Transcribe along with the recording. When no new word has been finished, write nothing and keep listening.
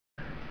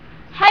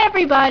Hi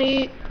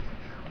everybody!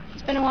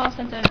 It's been a while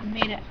since I've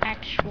made an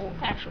actual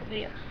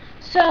video.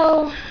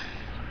 So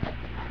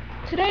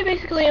today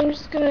basically I'm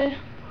just gonna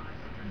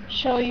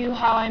show you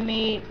how I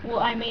made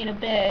a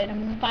bed.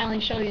 I'm gonna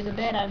finally show you the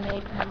bed I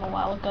made for him a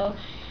while ago.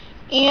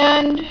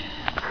 And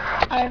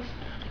I've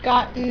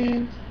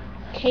gotten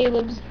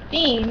Caleb's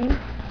theme,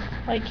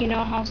 like you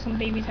know how some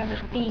babies have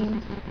a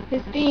theme.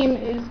 His theme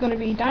is gonna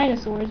be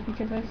dinosaurs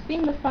because I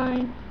seem to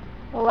find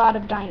a lot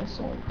of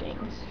dinosaur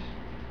things.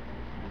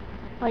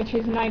 Like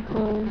his night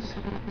clothes,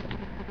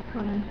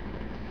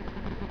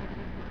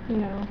 you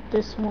know,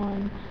 this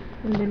one,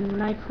 and then the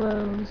night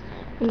clothes,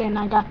 and then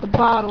I got the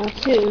bottle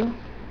too,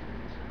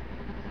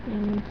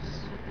 and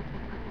it's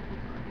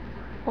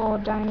all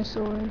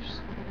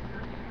dinosaurs.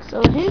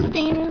 So his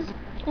theme is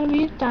gonna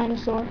be a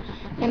dinosaur,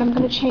 and I'm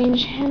gonna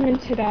change him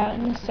into that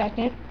in a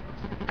second.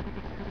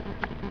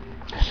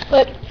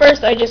 But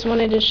first, I just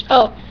wanted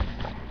to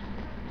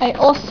I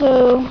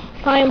also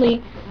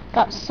finally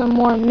got some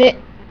more mitts.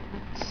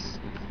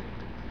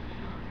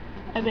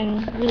 I've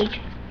been really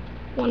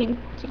wanting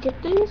to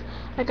get these.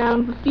 I got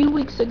them a few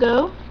weeks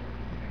ago.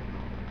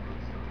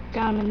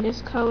 Got them in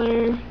this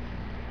color,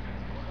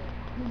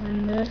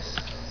 and this,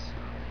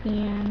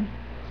 and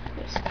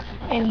this.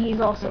 And he's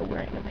also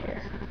wearing a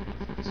pair.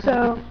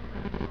 So,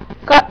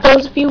 got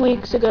those a few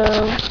weeks ago.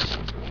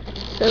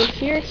 So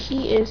here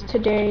he is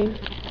today.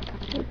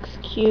 Looks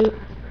cute.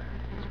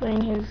 He's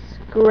wearing his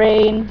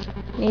gray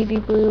and navy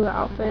blue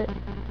outfit.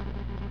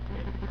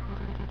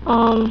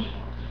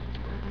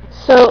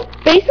 So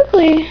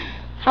basically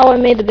how I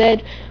made the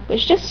bed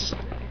was just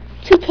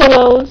two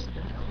pillows,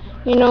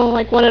 you know,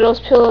 like one of those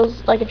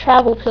pillows, like a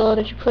travel pillow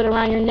that you put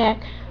around your neck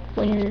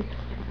when you're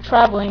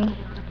traveling,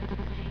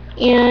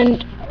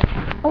 and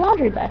a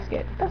laundry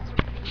basket. That's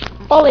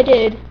all I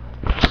did.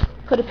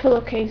 Put a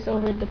pillowcase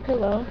over the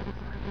pillow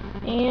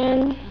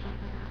and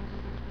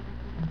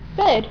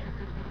bed.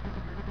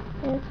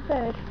 And it's a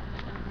bed.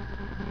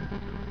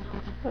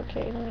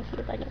 Okay, let me see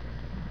if I can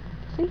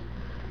see.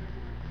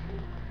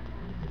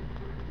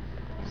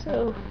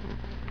 So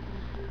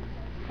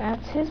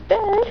that's his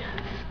bed,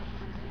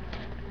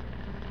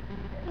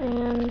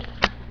 and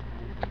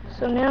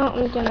so now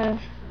I'm gonna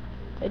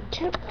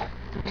attempt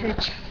to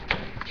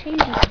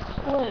change his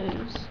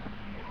clothes.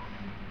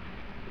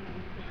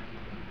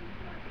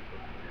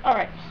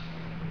 Alright,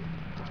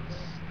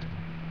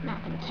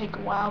 not gonna take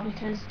a while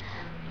because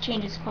I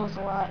change his clothes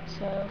a lot,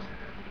 so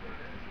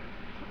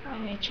I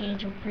may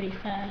change them pretty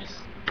fast.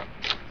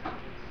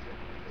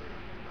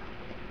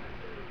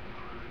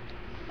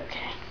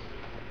 Okay.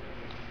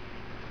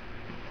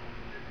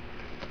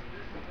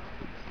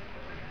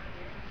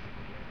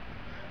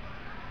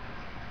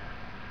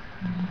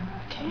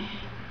 Okay.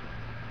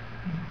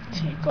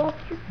 Take off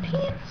your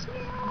pants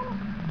now.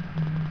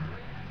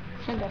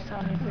 I think that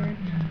sounded weird.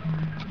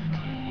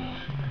 Okay.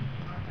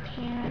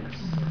 Pants.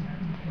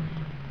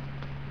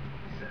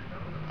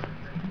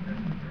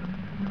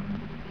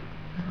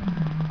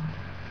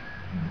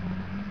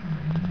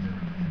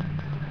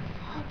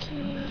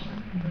 Okay.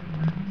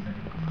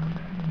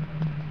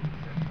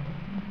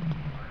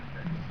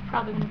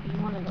 Probably gonna be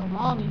one of the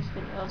longest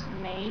videos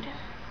I made.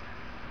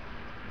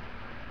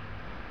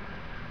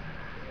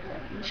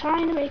 I'm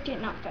trying to make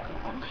it not that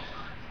long.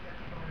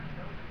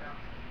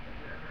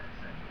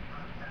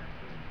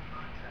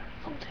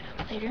 I'll do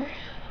that later.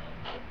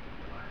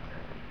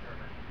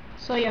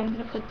 So yeah, I'm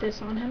gonna put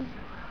this on him.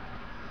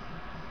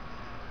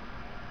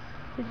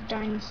 His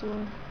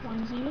dinosaur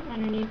onesie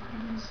underneath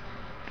his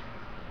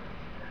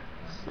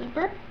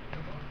sleeper.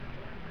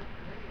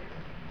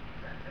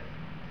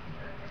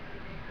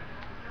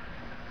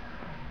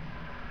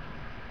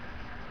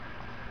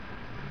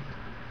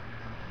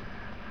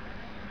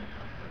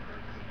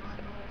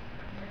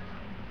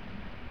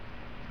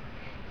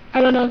 I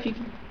don't know if you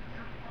can.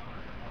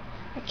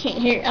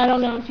 I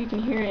don't know if you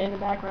can hear it in the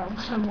background,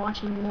 but I'm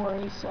watching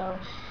Maury, so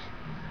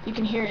if you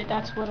can hear it,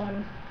 that's what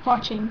I'm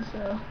watching,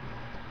 so.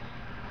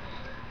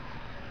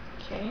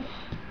 Okay.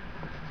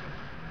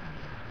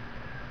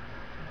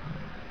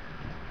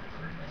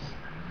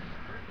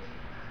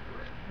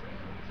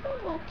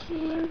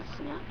 Okay,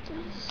 snap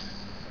this.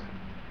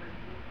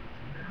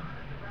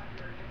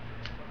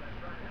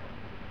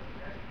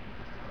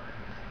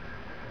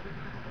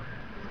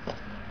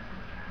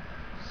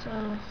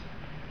 So,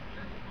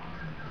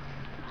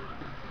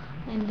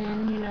 and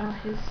then, you know,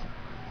 his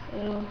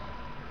little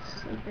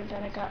sleeper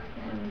that I got for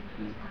him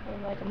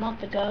like a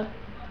month ago.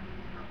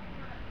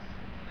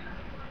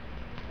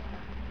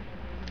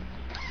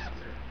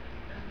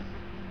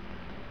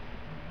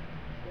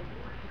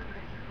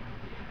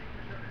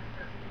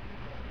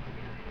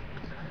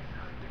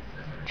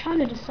 I'm trying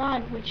to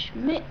decide which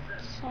mitts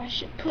I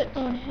should put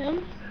on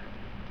him.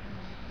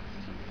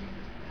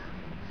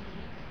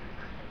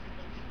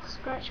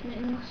 Scratch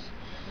mittens.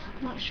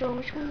 I'm not sure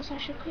which ones I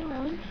should put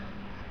on.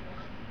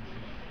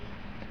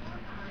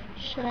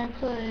 Should I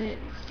put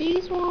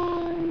these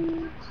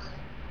ones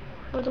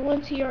or the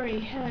ones he already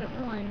had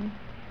on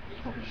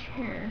over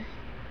here?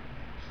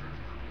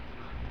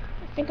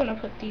 I think I'm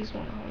gonna put these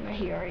ones on that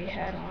he already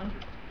had on.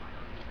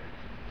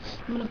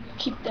 I'm gonna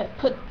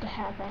put the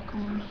hat back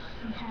on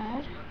he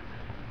had.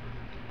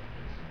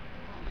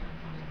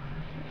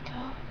 There we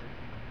go.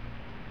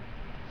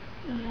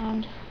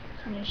 And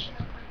finish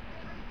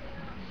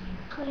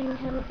putting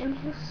him in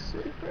his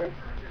sleeper.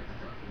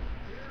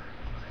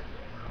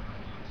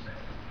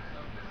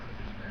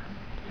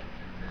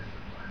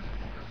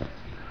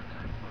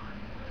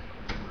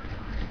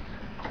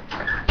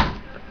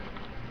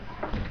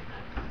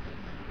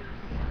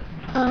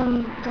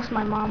 That's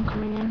my mom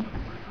coming in.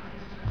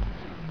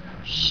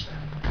 Shh.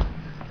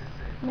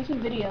 I'm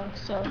making video,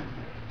 so.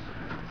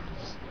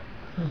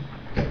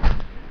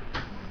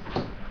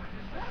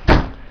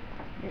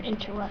 You're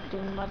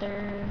interrupting,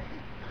 mother.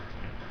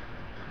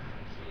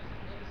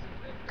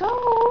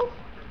 Go!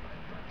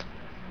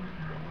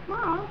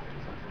 Mom.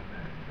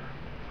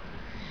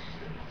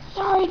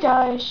 Sorry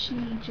guys,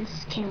 she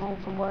just came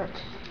home from work.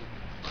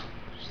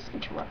 She's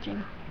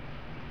interrupting.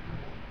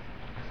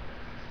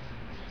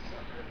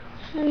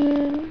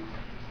 And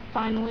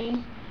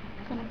finally,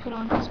 gonna put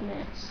on his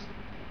mitts.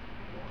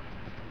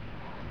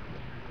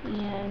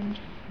 And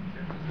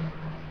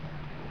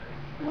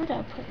where did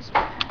I put his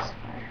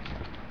pacifier?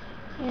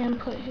 And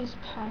put his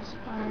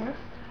pacifier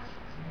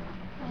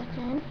back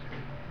in.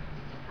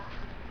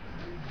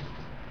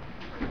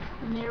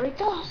 And there it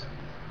goes.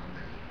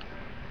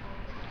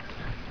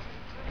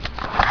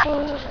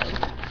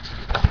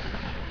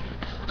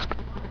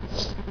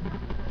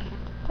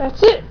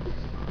 That's it.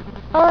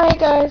 Alright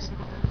guys.